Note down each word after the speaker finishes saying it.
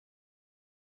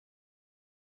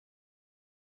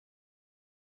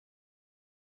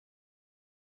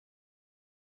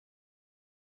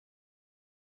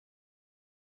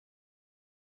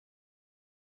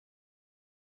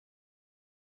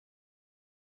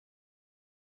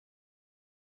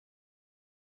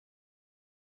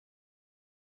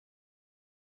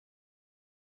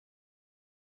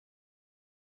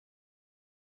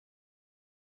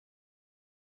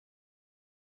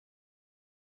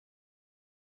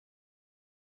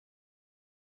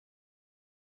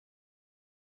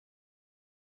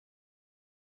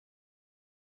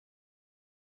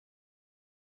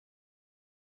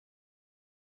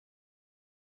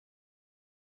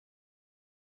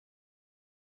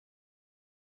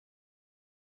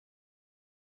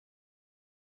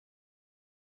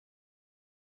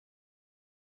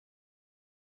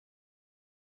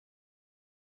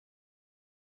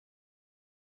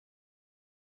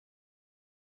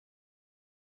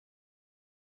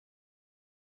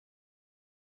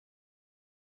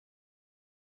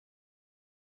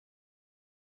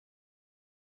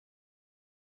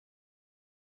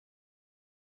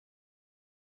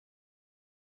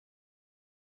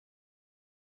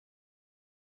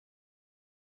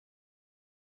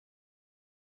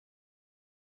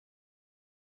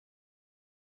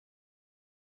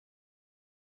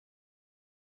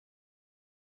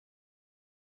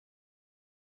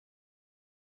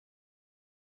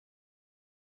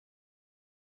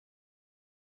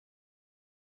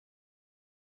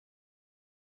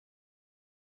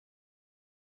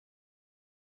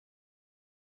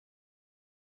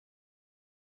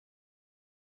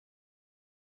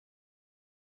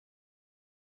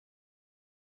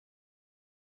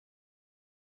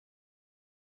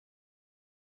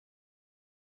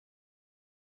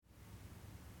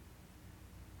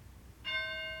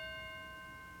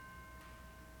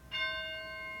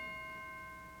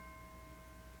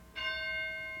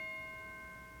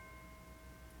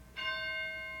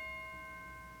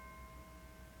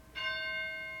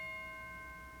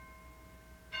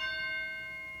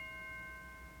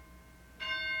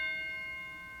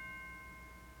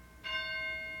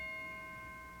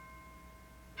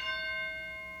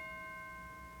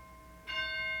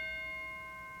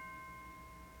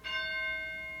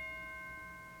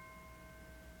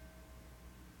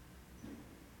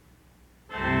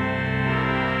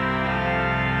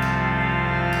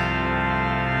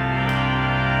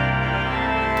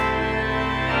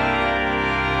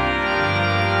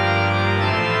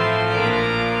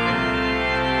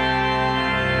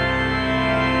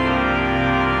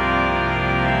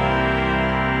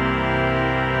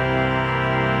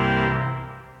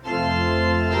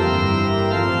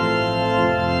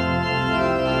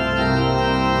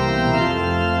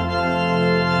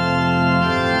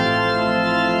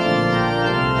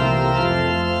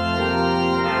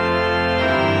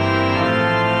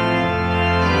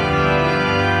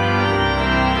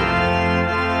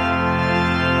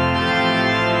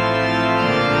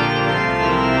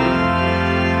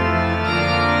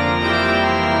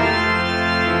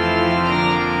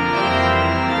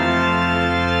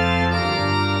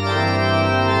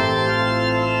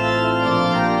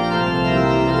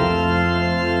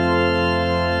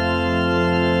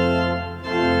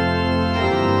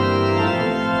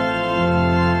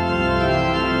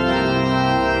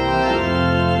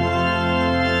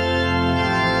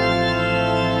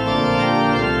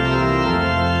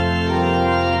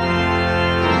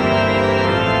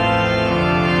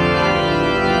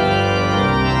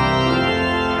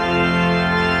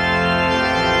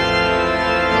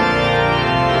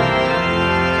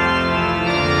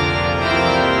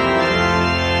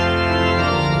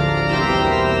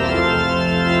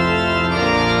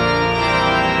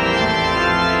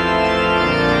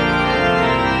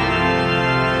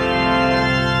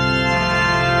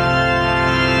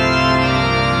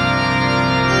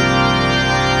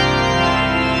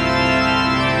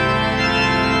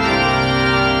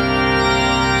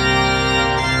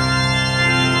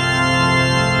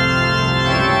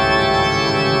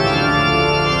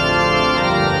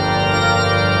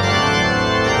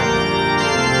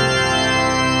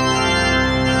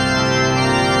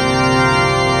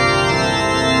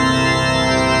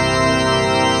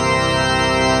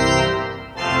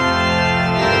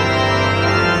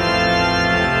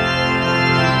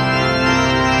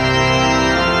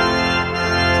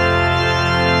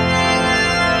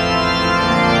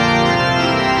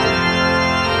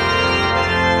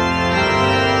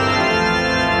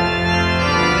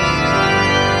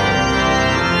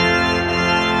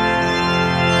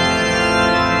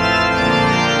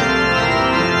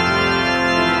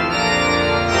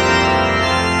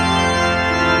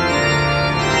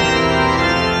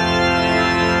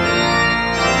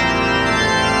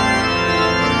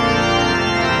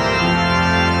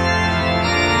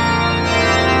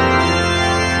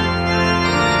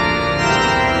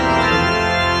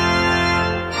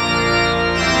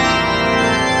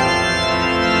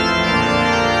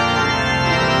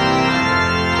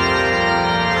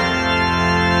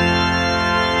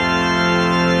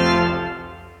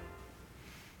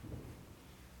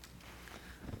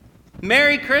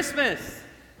Christmas!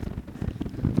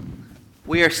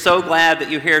 We are so glad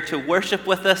that you're here to worship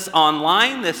with us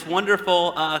online this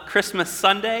wonderful Christmas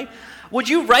Sunday. Would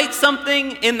you write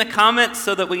something in the comments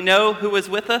so that we know who is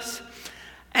with us?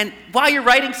 And while you're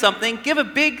writing something, give a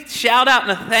big shout out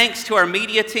and a thanks to our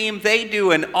media team. They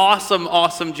do an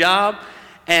awesome job.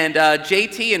 And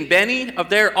JT and Benny,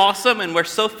 they're awesome, and we're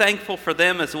so thankful for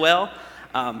them as well.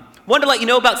 Wanted to let you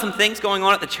know about some things going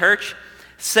on at the church.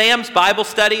 Sam's Bible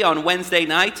study on Wednesday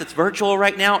nights. It's virtual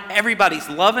right now. Everybody's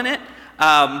loving it.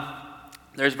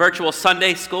 There's virtual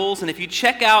Sunday schools, and if you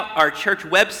check out our church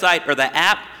website or the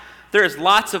app, there's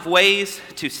lots of ways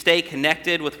to stay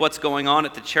connected with what's going on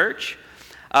at the church.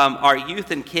 Our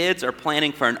youth and kids are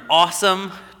planning for an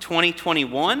awesome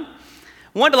 2021.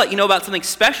 Wanted to let you know about something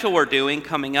special we're doing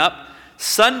coming up.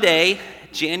 Sunday,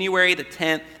 January the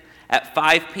 10th at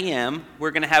 5 p.m., we're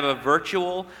going to have a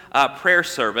virtual prayer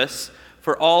service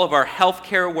for all of our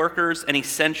healthcare workers and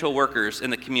essential workers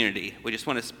in the community. We just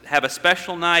want to have a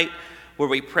special night where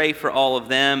we pray for all of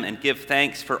them and give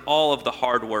thanks for all of the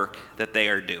hard work that they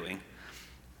are doing.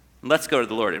 Let's go to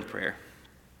the Lord in prayer.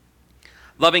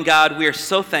 Loving God, we are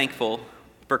so thankful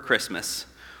for Christmas.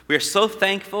 We are so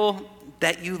thankful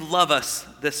that you love us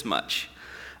this much.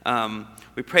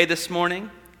 We pray this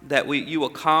morning that you will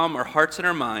calm our hearts and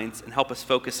our minds and help us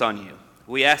focus on you.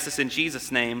 We ask this in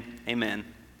Jesus' name, amen.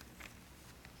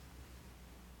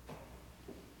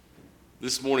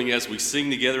 This morning, as we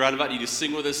sing together, I invite you to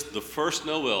sing with us the first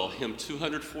Noel, hymn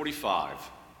 245.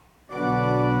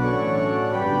 Thank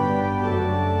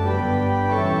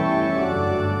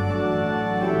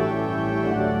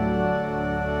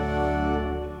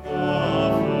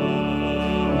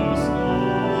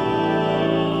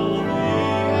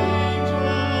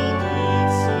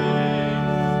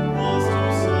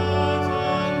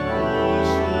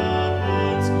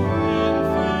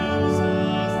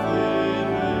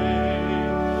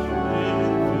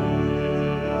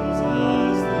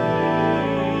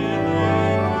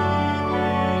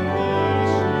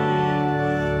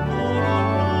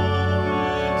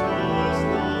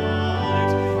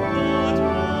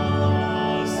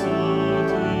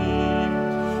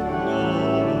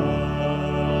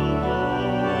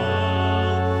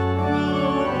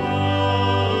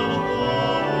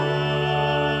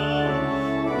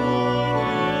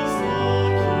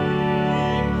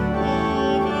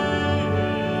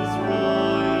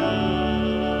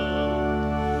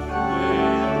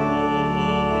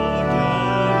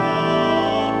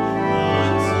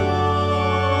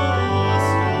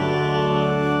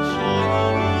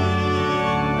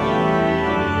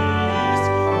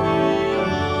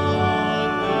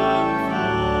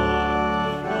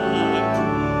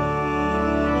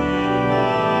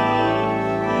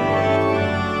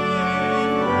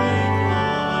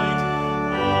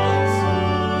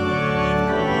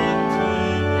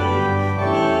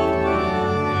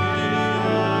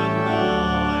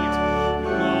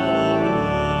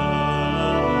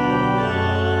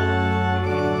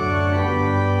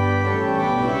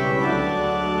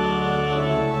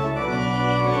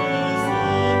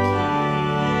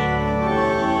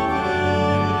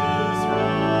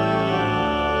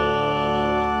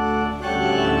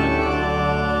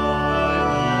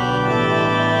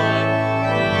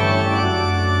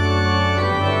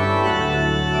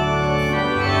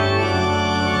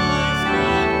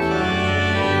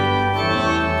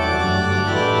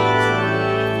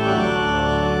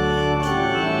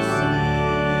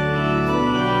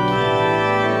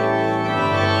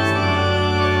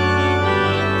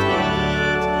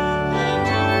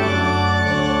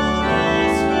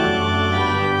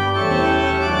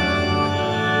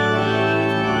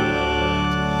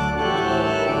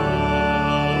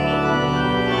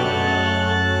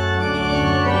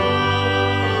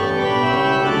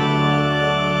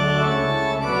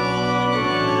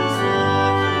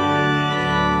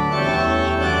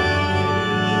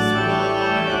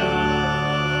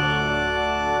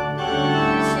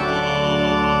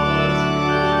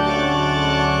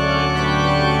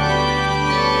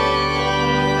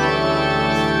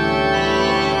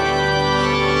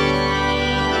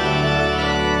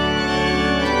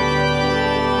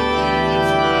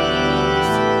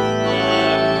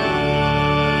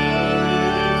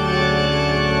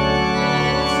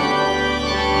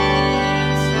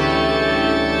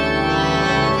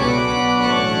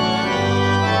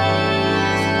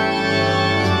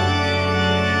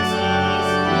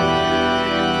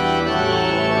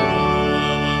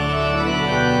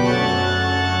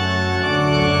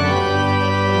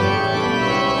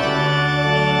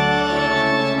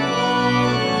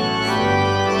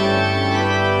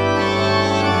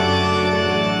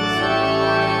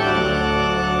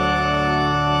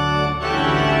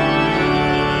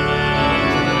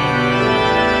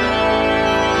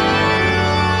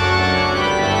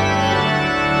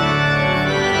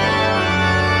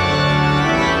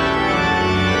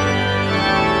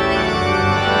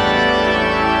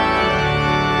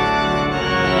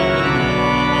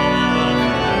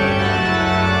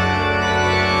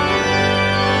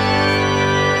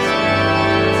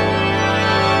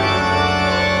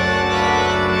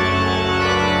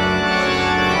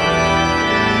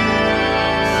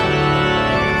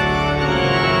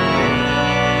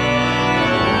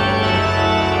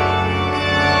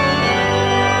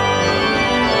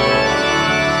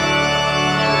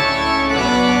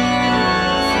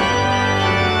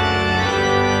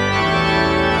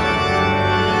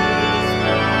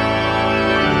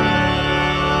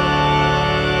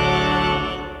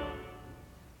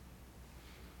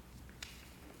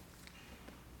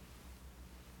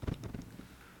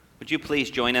Would you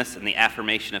please join us in the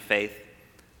affirmation of faith?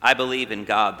 I believe in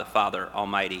God the Father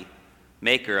Almighty,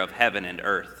 maker of heaven and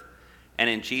earth, and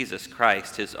in Jesus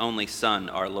Christ, his only Son,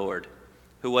 our Lord,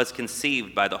 who was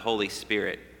conceived by the Holy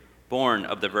Spirit, born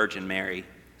of the Virgin Mary,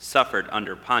 suffered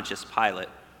under Pontius Pilate,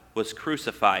 was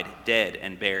crucified, dead,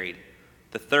 and buried.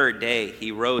 The third day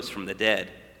he rose from the dead.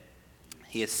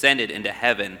 He ascended into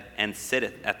heaven and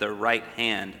sitteth at the right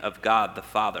hand of God the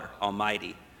Father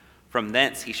Almighty. From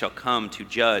thence he shall come to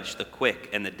judge the quick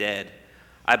and the dead.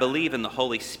 I believe in the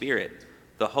Holy Spirit,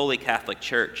 the Holy Catholic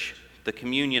Church, the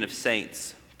communion of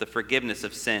saints, the forgiveness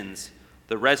of sins,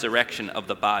 the resurrection of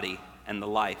the body, and the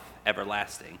life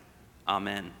everlasting.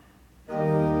 Amen.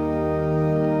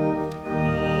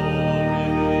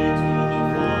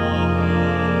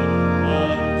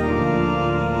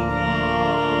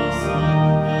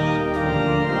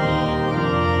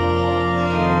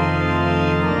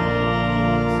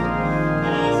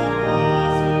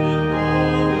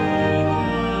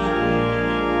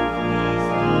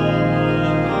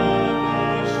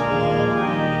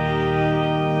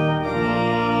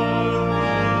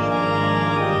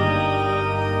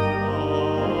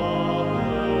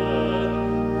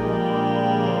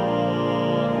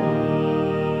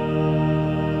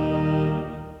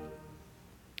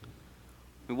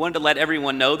 We wanted to let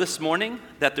everyone know this morning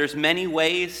that there's many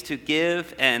ways to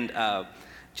give and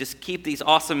just keep these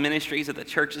awesome ministries that the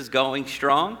church is going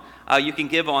strong. You can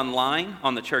give online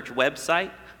on the church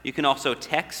website. You can also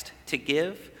text to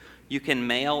give. You can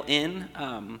mail in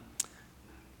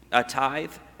a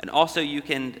tithe, and also you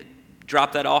can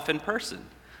drop that off in person.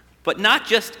 But not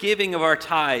just giving of our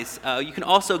tithes, you can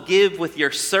also give with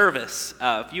your service.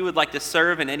 If you would like to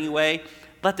serve in any way,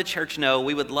 let the church know.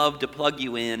 We would love to plug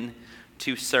you in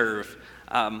to serve.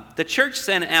 The church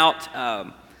sent out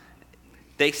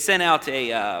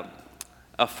a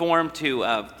form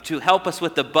to help us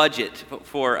with the budget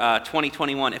for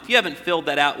 2021. If you haven't filled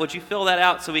that out, would you fill that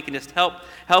out so we can just help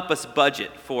us budget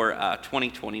for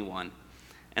 2021?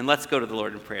 And let's go to the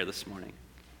Lord in prayer this morning.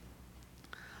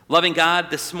 Loving God,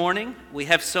 this morning we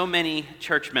have so many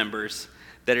church members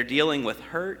that are dealing with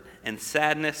hurt and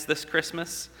sadness this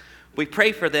Christmas. We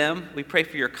pray for them. We pray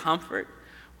for your comfort.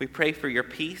 We pray for your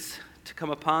peace to come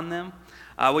upon them.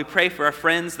 We pray for our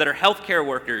friends that are healthcare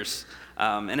workers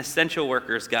and essential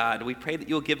workers, God. We pray that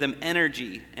you will give them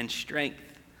energy and strength.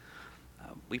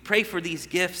 We pray for these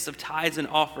gifts of tithes and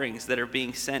offerings that are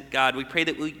being sent, God. We pray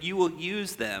that you will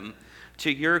use them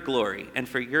to your glory and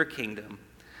for your kingdom.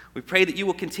 We pray that you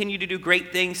will continue to do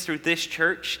great things through this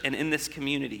church and in this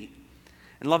community.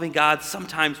 And loving God,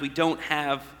 sometimes we don't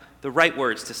have the right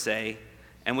words to say,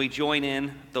 and we join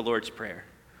in the Lord's Prayer.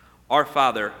 Our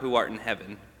Father, who art in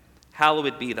heaven,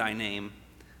 hallowed be thy name.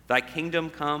 Thy kingdom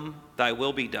come, thy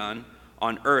will be done,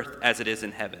 on earth as it is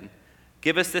in heaven.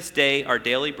 Give us this day our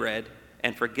daily bread,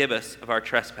 and forgive us of our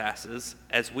trespasses,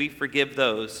 as we forgive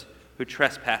those who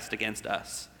trespass against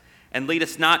us. And lead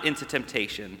us not into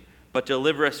temptation, but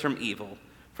deliver us from evil.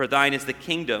 For thine is the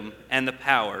kingdom, and the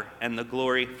power, and the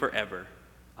glory forever.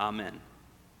 Amen.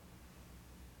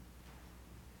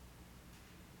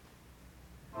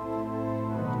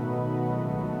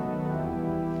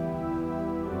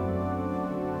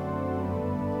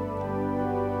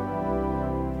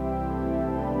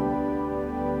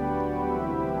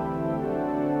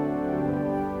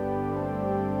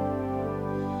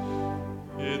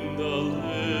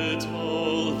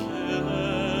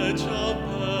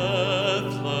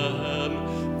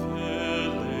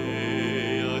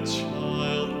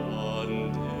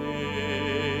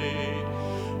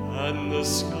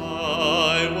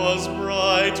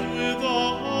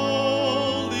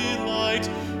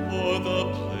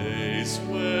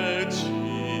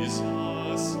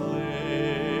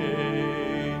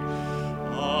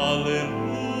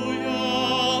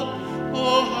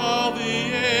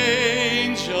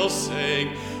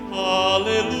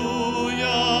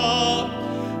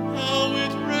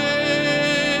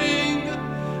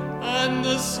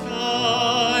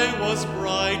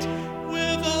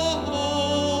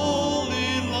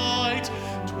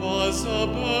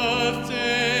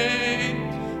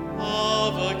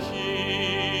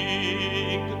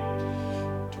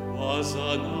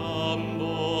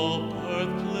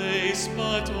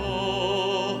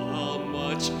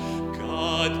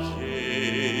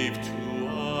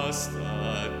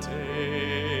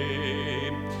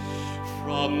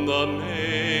 From the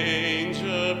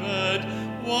manger bed,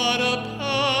 what a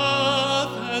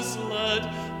path has led,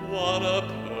 what a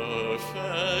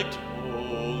perfect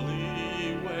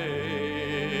holy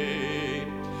way.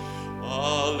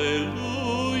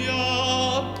 Alleluia,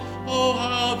 oh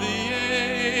how the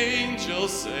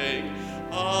angels sing,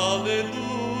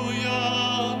 Alleluia.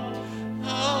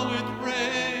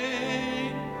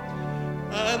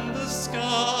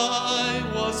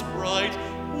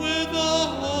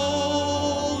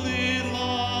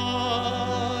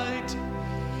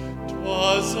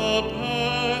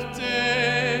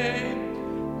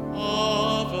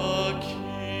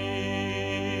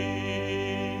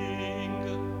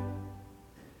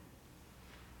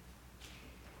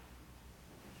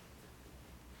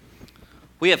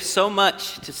 We have so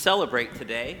much to celebrate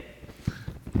today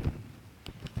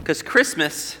because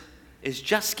Christmas is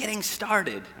just getting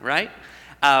started, right?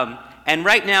 And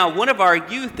right now, one of our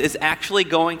youth is actually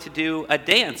going to do a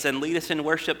dance and lead us in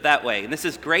worship that way. And this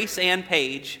is Grace Ann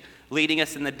Page leading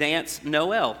us in the dance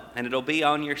Noel, and it'll be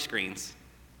on your screens.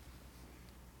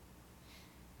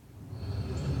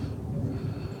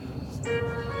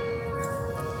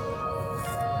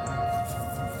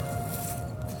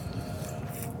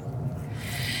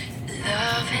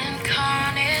 Love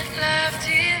incarnate, love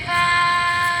divine,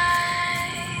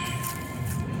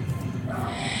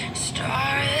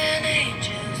 star and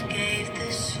angels gave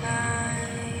the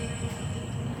sign.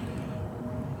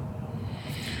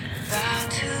 Bow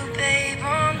to babe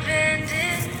on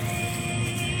bended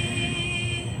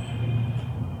knee,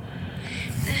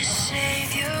 the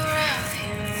savior of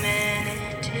humanity.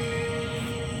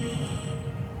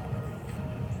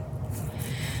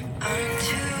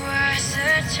 Unto us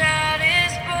a child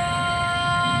is born,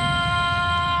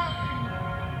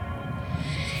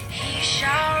 he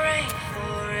shall reign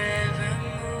forevermore.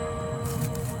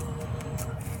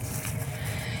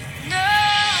 Noel,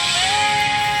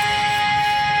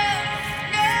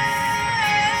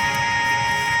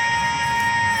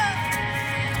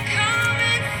 come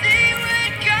and see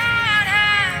what God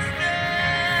has done.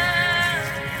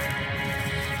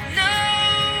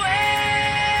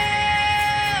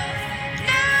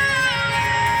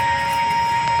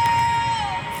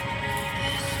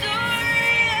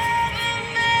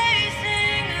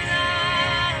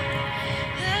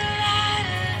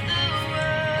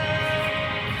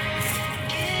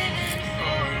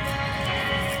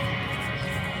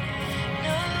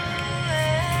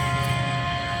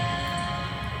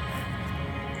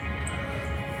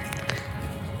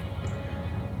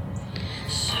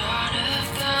 Son of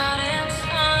God and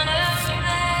Son of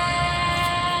Man,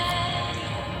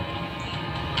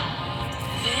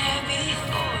 there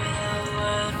before the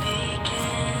world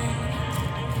began,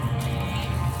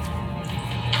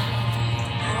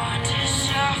 born to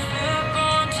suffer,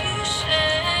 born to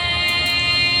save,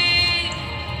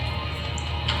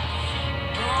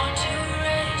 born to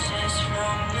raise us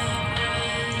from the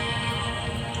grave.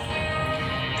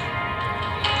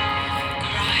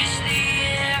 Christ the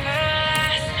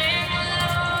everlasting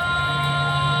Lord,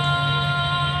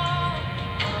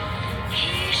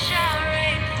 he shall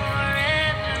reign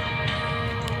forevermore.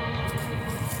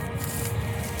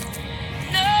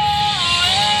 Noel,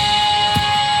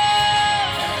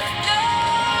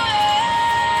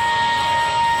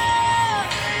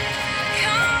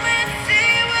 come and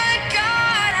see what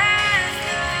God has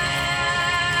done.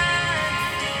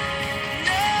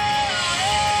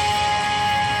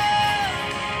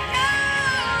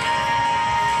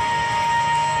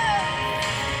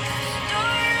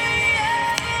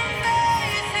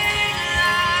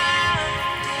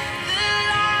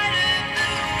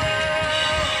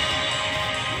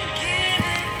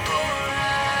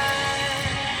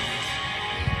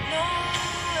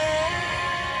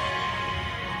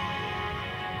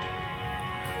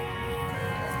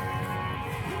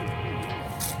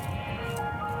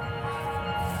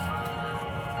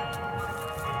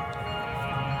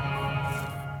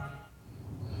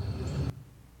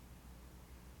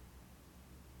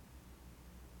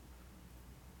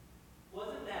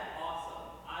 Wasn't that awesome?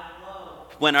 I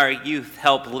love when our youth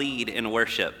help lead in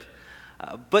worship.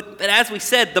 But as we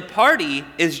said, the party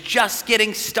is just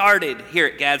getting started here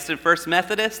at Gadsden First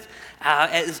Methodist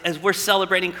as we're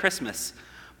celebrating Christmas.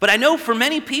 But I know for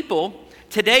many people,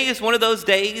 today is one of those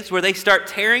days where they start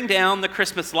tearing down the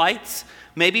Christmas lights,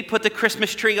 maybe put the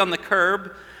Christmas tree on the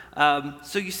curb.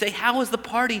 So you say, how is the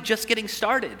party just getting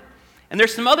started? And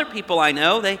there's some other people I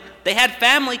know, they had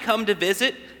family come to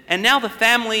visit, and now the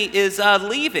family is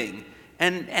leaving.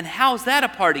 And how's that a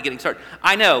party getting started?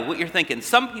 I know what you're thinking.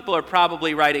 Some people are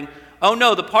probably writing, oh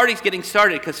no, the party's getting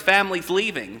started because family's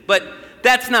leaving. But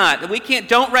that's not.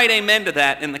 Don't write amen to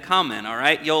that in the comment, all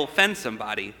right? You'll offend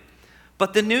somebody.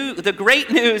 But the great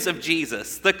news of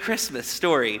Jesus, the Christmas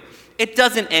story, it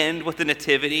doesn't end with the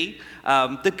nativity.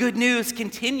 The good news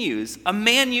continues.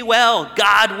 Emmanuel,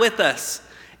 God with us.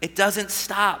 It doesn't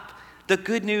stop. The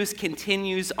good news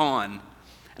continues on.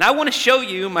 And I want to show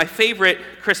you my favorite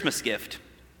Christmas gift.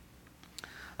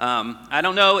 I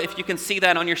don't know if you can see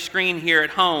that on your screen here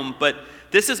at home, but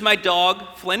this is my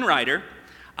dog, Flynn Ryder.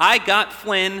 I got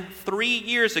Flynn 3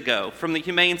 years ago from the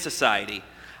Humane Society.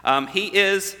 He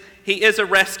is a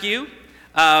rescue.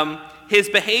 His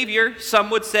behavior,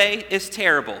 some would say, is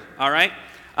terrible, all right?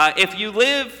 If you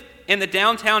live in the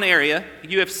downtown area,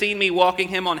 you have seen me walking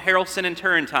him on Harrelson and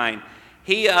Turrentine.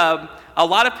 A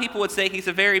lot of people would say he's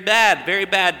a very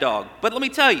bad dog. But let me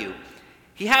tell you,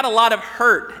 He had a lot of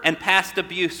hurt and past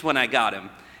abuse when I got him.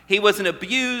 He was an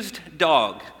abused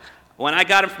dog. When I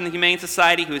got him from the Humane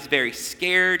Society, he was very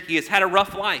scared. He has had a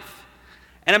rough life.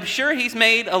 And I'm sure he's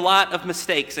made a lot of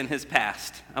mistakes in his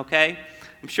past, okay?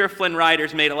 I'm sure Flynn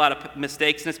Rider's made a lot of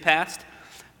mistakes in his past.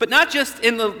 But not just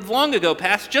in the long ago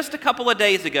past, just a couple of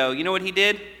days ago, you know what he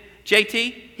did?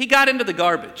 JT, he got into the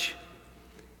garbage.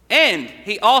 And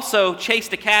he also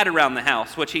chased a cat around the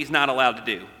house, which he's not allowed to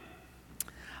do.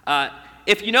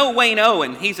 If you know Wayne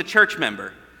Owen, he's a church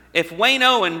member. If Wayne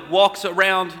Owen walks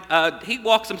around, he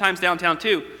walks sometimes downtown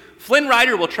too, Flynn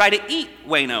Rider will try to eat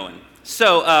Wayne Owen.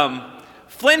 So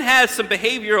Flynn has some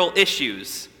behavioral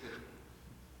issues.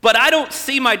 But I don't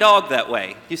see my dog that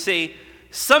way. You see,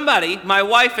 somebody, my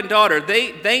wife and daughter,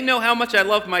 they know how much I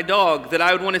love my dog that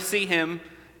I would want to see him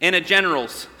in a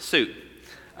general's suit.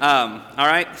 All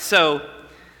right? So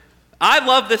I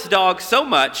love this dog so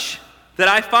much that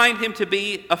I find him to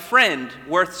be a friend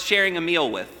worth sharing a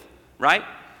meal with, right?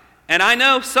 And I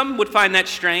know some would find that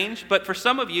strange, but for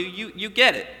some of you, you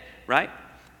get it, right?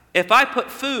 If I put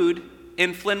food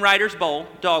in Flynn Rider's bowl,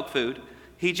 dog food,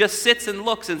 he just sits and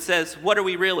looks and says, what are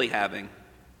we really having?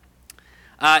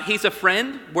 He's a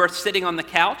friend worth sitting on the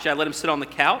couch. I let him sit on the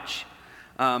couch.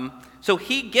 So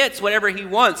he gets whatever he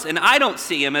wants, and I don't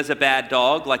see him as a bad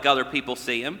dog like other people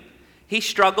see him. He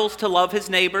struggles to love his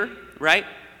neighbor, right?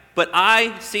 But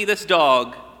I see this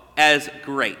dog as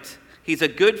great. He's a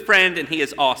good friend, and he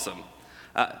is awesome.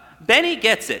 Benny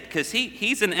gets it, because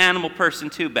he's an animal person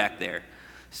too back there.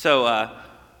 So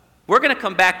we're going to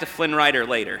come back to Flynn Rider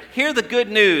later. Hear the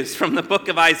good news from the book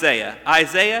of Isaiah.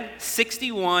 Isaiah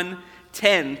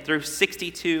 61:10 through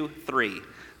 62:3.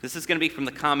 This is going to be from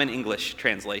the Common English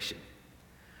translation.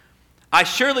 I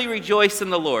surely rejoice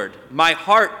in the Lord. My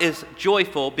heart is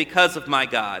joyful because of my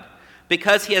God,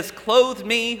 because he has clothed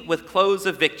me with clothes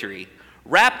of victory,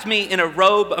 wrapped me in a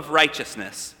robe of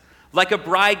righteousness, like a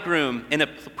bridegroom in a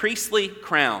priestly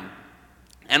crown,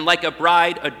 and like a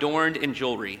bride adorned in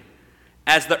jewelry.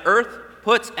 As the earth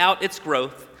puts out its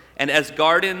growth, and as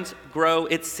gardens grow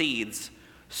its seeds,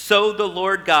 so the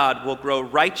Lord God will grow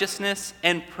righteousness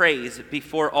and praise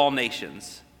before all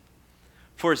nations.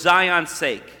 For Zion's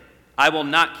sake, I will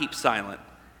not keep silent,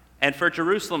 and for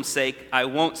Jerusalem's sake, I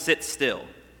won't sit still,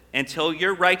 until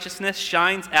your righteousness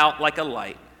shines out like a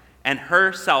light, and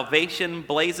her salvation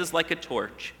blazes like a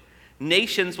torch.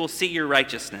 Nations will see your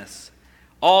righteousness,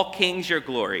 all kings your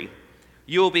glory.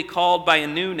 You will be called by a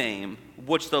new name,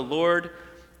 which the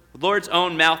Lord's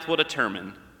own mouth will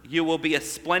determine. You will be a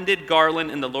splendid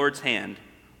garland in the Lord's hand,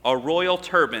 a royal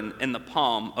turban in the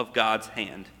palm of God's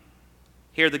hand.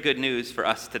 Hear the good news for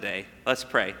us today. Let's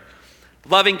pray.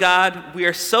 Loving God, we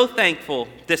are so thankful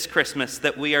this Christmas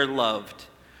that we are loved.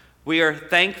 We are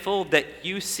thankful that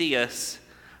you see us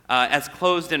as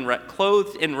clothed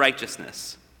in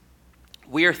righteousness.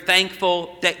 We are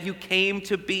thankful that you came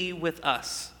to be with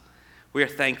us. We are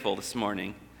thankful this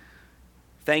morning.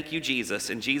 Thank you, Jesus.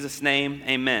 In Jesus' name,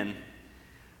 amen.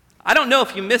 I don't know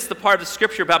if you missed the part of the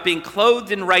scripture about being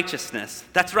clothed in righteousness.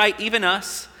 That's right, even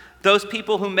us, those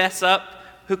people who mess up,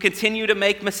 who continue to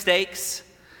make mistakes,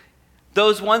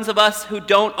 those ones of us who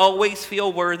don't always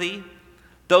feel worthy,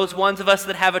 those ones of us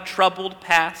that have a troubled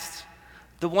past,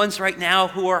 the ones right now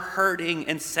who are hurting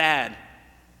and sad,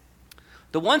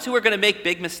 the ones who are going to make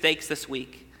big mistakes this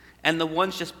week, and the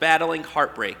ones just battling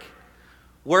heartbreak.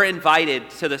 We're invited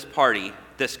to this party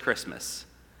this Christmas.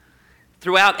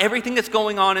 Throughout everything that's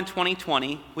going on in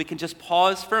 2020, we can just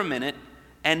pause for a minute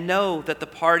and know that the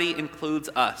party includes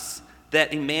us,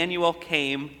 that Emmanuel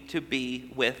came to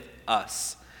be with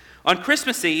us. On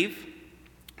Christmas Eve,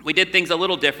 we did things a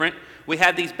little different. We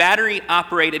had these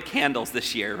battery-operated candles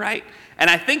this year, right? And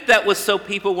I think that was so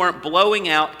people weren't blowing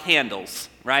out candles,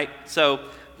 right? So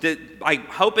I'm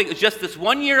hoping it's just this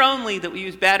 1 year only that we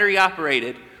use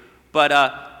battery-operated.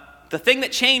 But the thing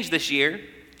that changed this year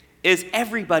is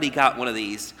everybody got one of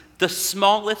these. The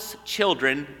smallest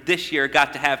children this year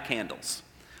got to have candles.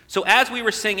 So as we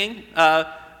were singing,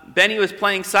 Benny was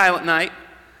playing Silent Night.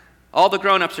 All the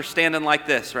grown-ups are standing like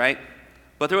this, right?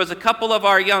 But there was a couple of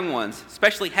our young ones,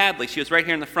 especially Hadley. She was right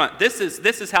here in the front. This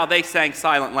is how they sang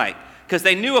Silent Night, because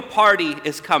they knew a party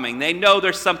is coming. They know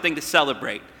there's something to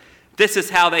celebrate. This is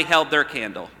how they held their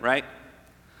candle, right?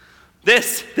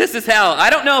 This is how, I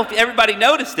don't know if everybody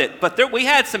noticed it, but we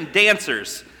had some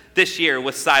dancers this year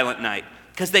with Silent Night,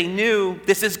 because they knew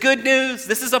this is good news,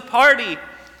 this is a party.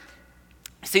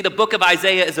 See, the book of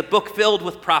Isaiah is a book filled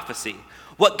with prophecy,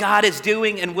 what God is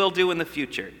doing and will do in the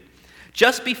future.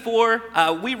 Just before,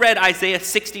 we read Isaiah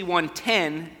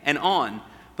 61:10 and on,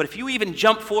 but if you even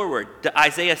jump forward to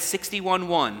Isaiah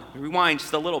 61:1, rewind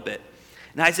just a little bit,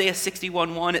 In Isaiah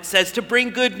 61:1, it says, to bring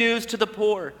good news to the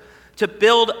poor, to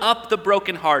build up the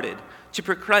brokenhearted, to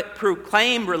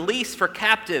proclaim release for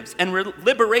captives and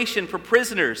liberation for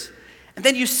prisoners. And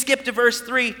then you skip to verse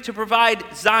 3, to provide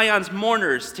Zion's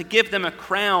mourners, to give them a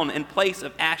crown in place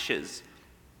of ashes,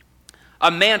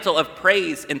 a mantle of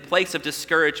praise in place of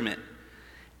discouragement.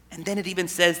 And then it even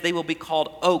says they will be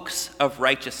called oaks of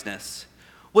righteousness.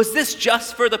 Was this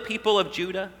just for the people of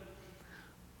Judah?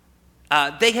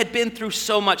 They had been through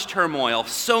so much turmoil,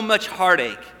 so much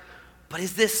heartache. But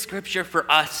is this scripture for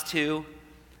us too?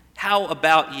 How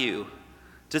about you?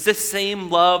 Does this same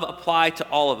love apply to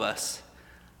all of us?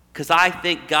 Because I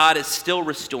think God is still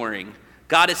restoring.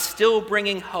 God is still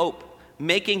bringing hope,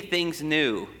 making things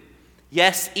new.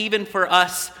 Yes, even for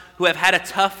us who have had a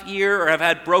tough year or have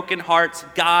had broken hearts,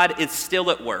 God is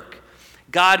still at work.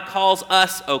 God calls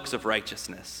us oaks of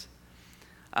righteousness.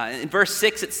 In verse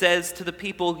 6, it says to the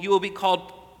people, you will be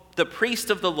called the priest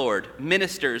of the Lord,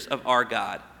 ministers of our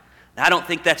God. Now, I don't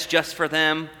think that's just for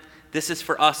them. This is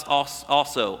for us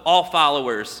also, all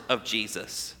followers of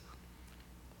Jesus.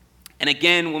 And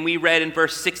again, when we read in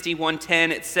verse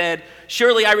 61:10, it said,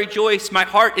 surely I rejoice, my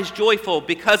heart is joyful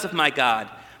because of my God,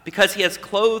 because he has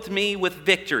clothed me with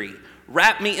victory,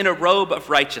 wrapped me in a robe of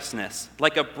righteousness,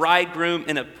 like a bridegroom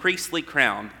in a priestly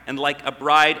crown, and like a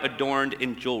bride adorned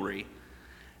in jewelry.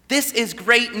 This is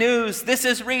great news. This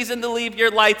is reason to leave your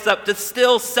lights up, to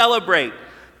still celebrate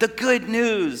the good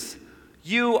news.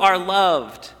 You are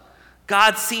loved.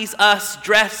 God sees us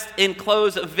dressed in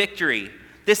clothes of victory.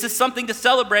 This is something to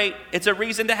celebrate. It's a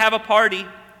reason to have a party.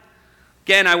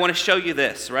 Again, I want to show you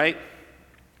this, right?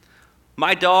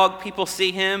 My dog, people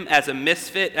see him as a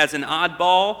misfit, as an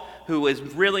oddball who is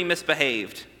really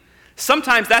misbehaved.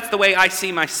 Sometimes that's the way I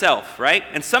see myself, right?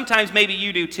 And sometimes maybe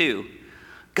you do too.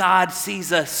 God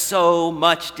sees us so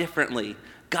much differently.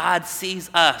 God sees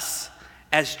us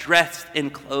as dressed in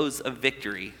clothes of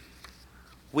victory.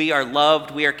 We are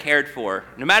loved, we are cared for.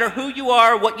 No matter who you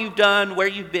are, what you've done, where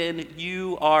you've been,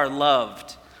 you are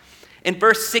loved. In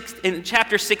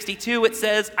chapter 62, it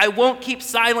says, I won't keep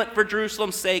silent for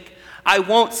Jerusalem's sake. I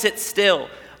won't sit still.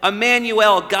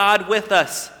 Emmanuel, God with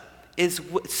us, is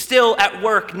still at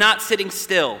work, not sitting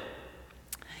still.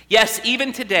 Yes,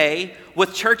 even today,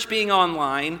 with church being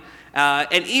online,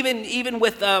 and even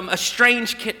with a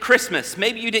strange Christmas,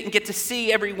 maybe you didn't get to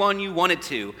see everyone you wanted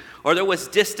to, or there was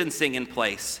distancing in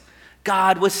place.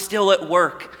 God was still at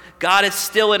work. God is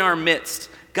still in our midst.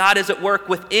 God is at work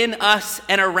within us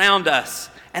and around us,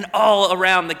 and all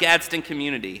around the Gadsden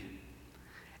community.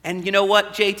 And you know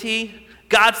what, JT?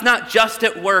 God's not just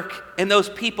at work in those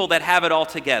people that have it all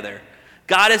together.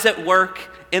 God is at work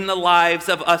in the lives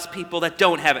of us people that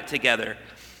don't have it together.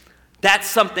 That's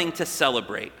something to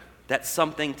celebrate. That's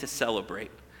something to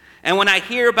celebrate. And when I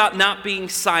hear about not being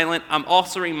silent, I'm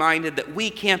also reminded that we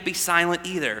can't be silent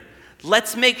either.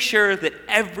 Let's make sure that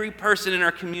every person in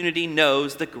our community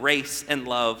knows the grace and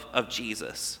love of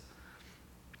Jesus.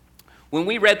 When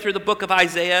we read through the book of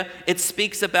Isaiah, it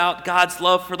speaks about God's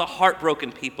love for the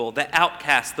heartbroken people, the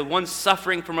outcasts, the ones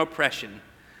suffering from oppression.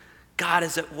 God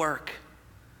is at work.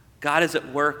 God is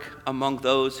at work among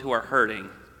those who are hurting,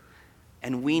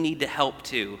 and we need to help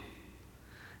too.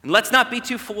 And let's not be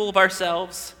too full of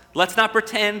ourselves. Let's not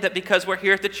pretend that because we're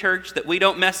here at the church that we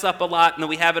don't mess up a lot and that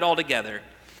we have it all together.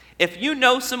 If you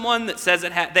know someone that says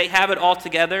they have it all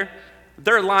together,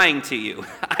 they're lying to you.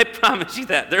 I promise you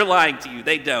that. They're lying to you.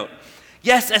 They don't.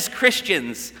 Yes, as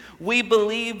Christians, we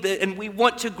believe that and we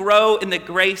want to grow in the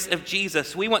grace of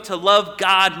Jesus. We want to love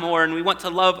God more and we want to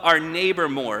love our neighbor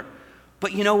more.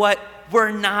 But you know what?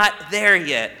 We're not there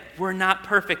yet. We're not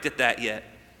perfect at that yet.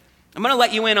 I'm going to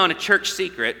let you in on a church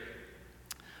secret.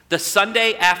 The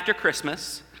Sunday after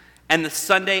Christmas and the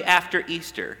Sunday after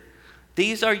Easter,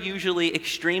 these are usually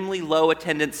extremely low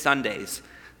attendance Sundays.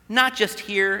 Not just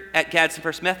here at Gadsden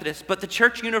First Methodist, but the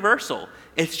church universal.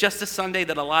 It's just a Sunday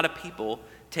that a lot of people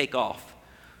take off.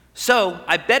 So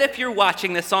I bet if you're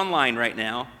watching this online right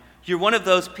now, you're one of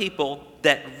those people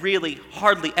that really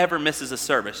hardly ever misses a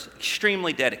service,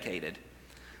 extremely dedicated.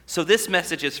 So this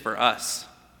message is for us.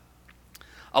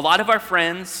 A lot of our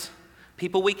friends,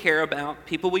 people we care about,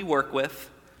 people we work with,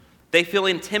 they feel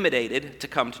intimidated to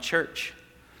come to church.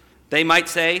 They might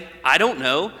say, I don't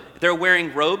know, they're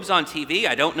wearing robes on TV.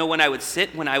 I don't know when I would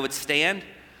sit, when I would stand.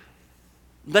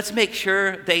 Let's make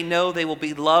sure they know they will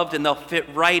be loved and they'll fit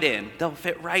right in. They'll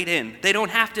fit right in. They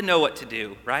don't have to know what to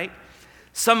do, right?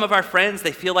 Some of our friends,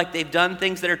 they feel like they've done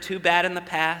things that are too bad in the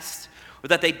past, or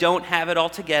that they don't have it all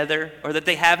together, or that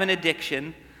they have an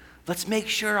addiction. Let's make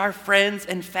sure our friends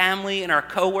and family and our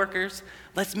coworkers,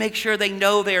 let's make sure they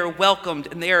know they are welcomed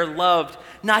and they are loved,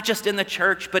 not just in the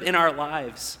church, but in our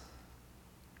lives.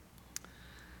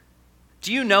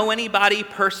 Do you know anybody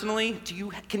personally?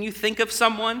 Can you think of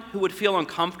someone who would feel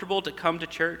uncomfortable to come to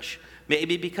church?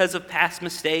 Maybe because of past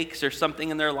mistakes or something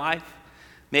in their life.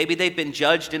 Maybe they've been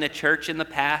judged in a church in the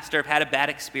past or have had a bad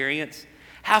experience.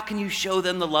 How can you show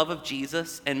them the love of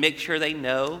Jesus and make sure they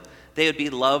know they would be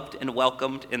loved and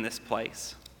welcomed in this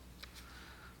place?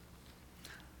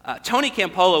 Tony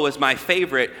Campolo is my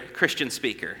favorite Christian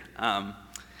speaker.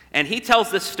 And he tells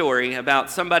this story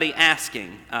about somebody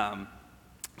asking,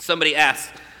 says,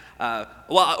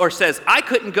 I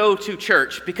couldn't go to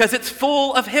church because it's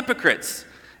full of hypocrites.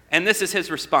 And this is his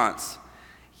response.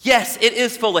 Yes, it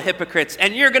is full of hypocrites,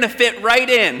 and you're going to fit right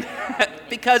in.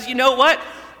 Because you know what?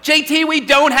 JT, we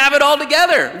don't have it all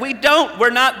together. We don't. We're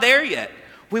not there yet.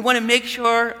 We want to make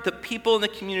sure the people in the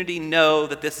community know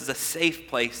that this is a safe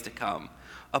place to come,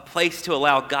 a place to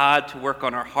allow God to work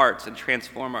on our hearts and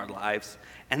transform our lives,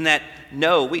 and that,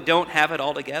 no, we don't have it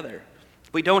all together.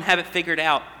 We don't have it figured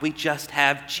out. We just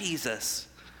have Jesus.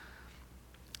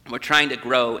 We're trying to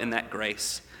grow in that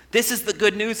grace. This is the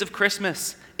good news of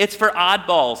Christmas. It's for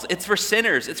oddballs. It's for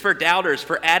sinners. It's for doubters,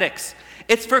 for addicts.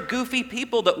 It's for goofy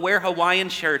people that wear Hawaiian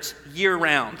shirts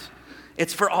year-round.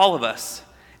 It's for all of us.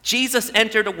 Jesus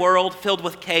entered a world filled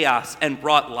with chaos and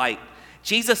brought light.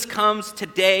 Jesus comes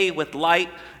today with light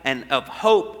and of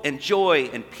hope and joy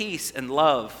and peace and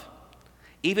love.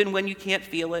 Even when you can't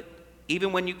feel it,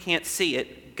 even when you can't see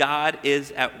it, God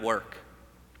is at work.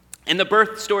 In the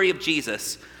birth story of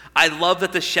Jesus, I love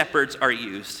that the shepherds are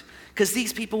used, because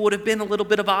these people would have been a little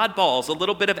bit of oddballs, a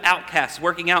little bit of outcasts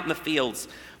working out in the fields.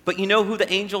 But you know who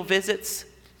the angel visits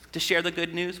to share the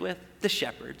good news with? The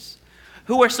shepherds.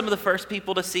 Who are some of the first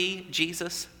people to see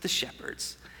Jesus? The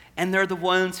shepherds. And they're the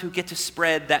ones who get to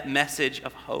spread that message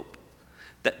of hope,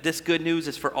 that this good news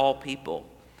is for all people.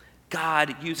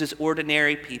 God uses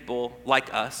ordinary people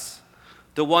like us,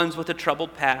 the ones with a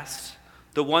troubled past,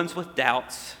 the ones with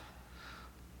doubts,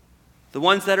 the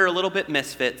ones that are a little bit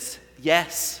misfits.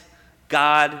 Yes,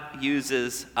 God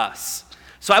uses us.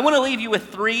 So I want to leave you with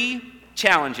 3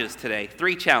 challenges today.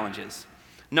 3 challenges.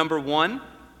 Number 1,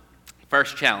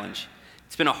 first challenge.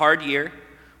 It's been a hard year,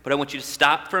 but I want you to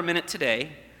stop for a minute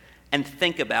today and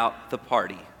think about the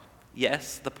party.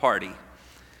 Yes, the party.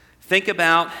 Think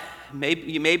about,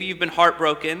 maybe you've been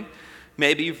heartbroken,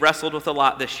 maybe you've wrestled with a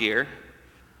lot this year,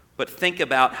 but think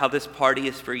about how this party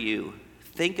is for you.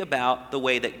 Think about the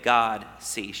way that God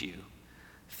sees you.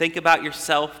 Think about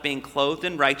yourself being clothed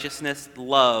in righteousness,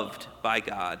 loved by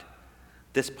God.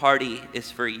 This party is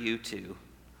for you too.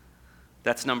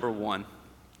 That's number 1.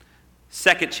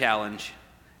 Second challenge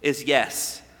is,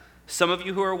 yes, some of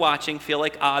you who are watching feel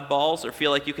like oddballs or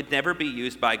feel like you could never be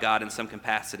used by God in some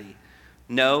capacity.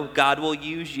 No, God will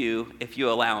use you if you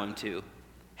allow him to.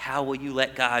 How will you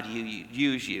let God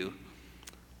use you?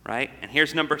 Right? And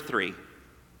here's number 3.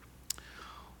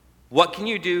 What can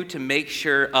you do to make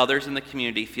sure others in the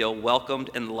community feel welcomed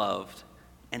and loved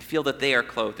and feel that they are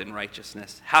clothed in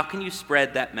righteousness? How can you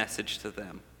spread that message to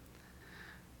them?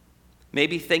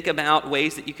 Maybe think about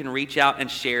ways that you can reach out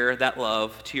and share that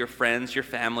love to your friends, your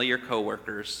family, your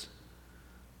coworkers.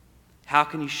 How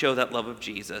can you show that love of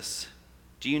Jesus?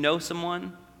 Do you know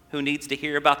someone who needs to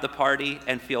hear about the party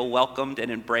and feel welcomed and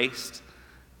embraced?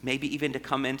 Maybe even to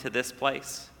come into this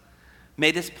place.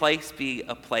 May this place be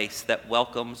a place that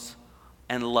welcomes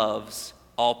and loves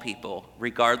all people,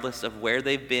 regardless of where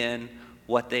they've been,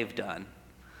 what they've done.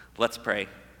 Let's pray.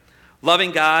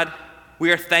 Loving God,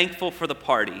 we are thankful for the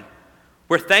party.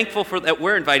 We're thankful that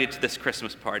we're invited to this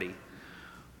Christmas party.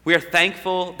 We are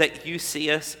thankful that you see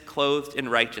us clothed in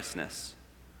righteousness.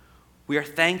 We are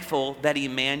thankful that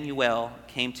Emmanuel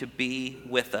came to be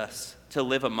with us, to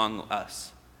live among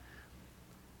us,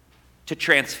 to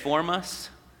transform us,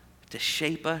 to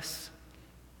shape us,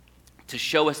 to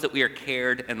show us that we are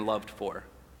cared and loved for.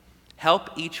 Help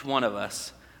each one of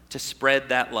us to spread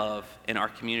that love in our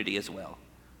community as well.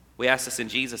 We ask this in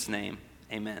Jesus' name.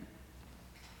 Amen.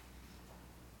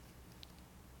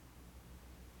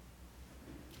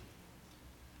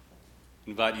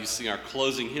 Invite you to sing our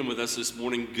closing hymn with us this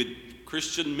morning, Good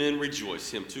Christian Men Rejoice,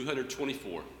 hymn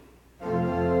 224. Before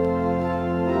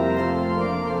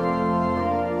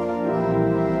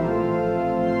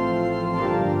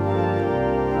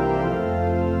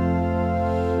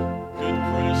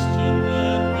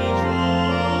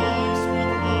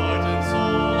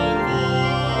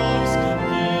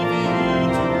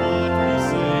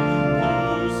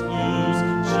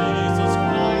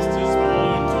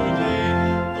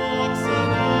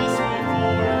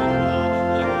and now,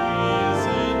 and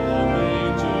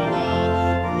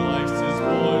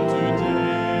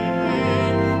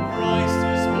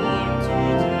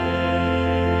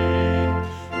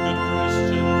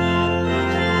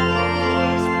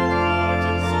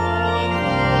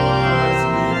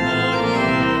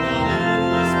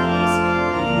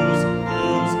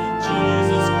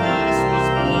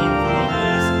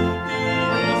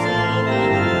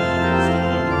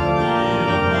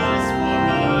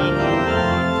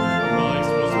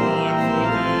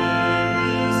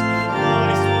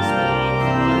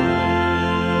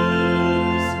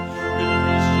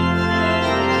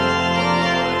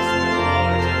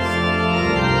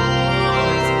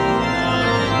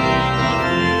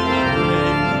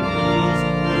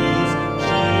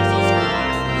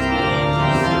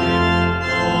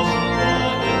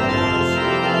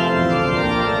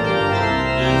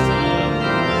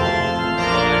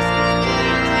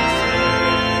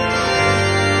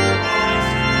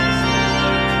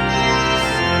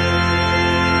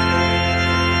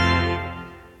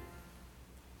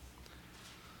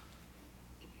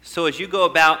So as you go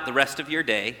about the rest of your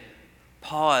day,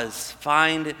 pause,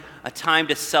 find a time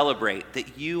to celebrate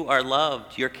that you are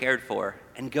loved, you're cared for,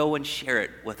 and go and share it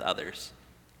with others.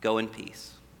 Go in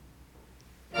peace.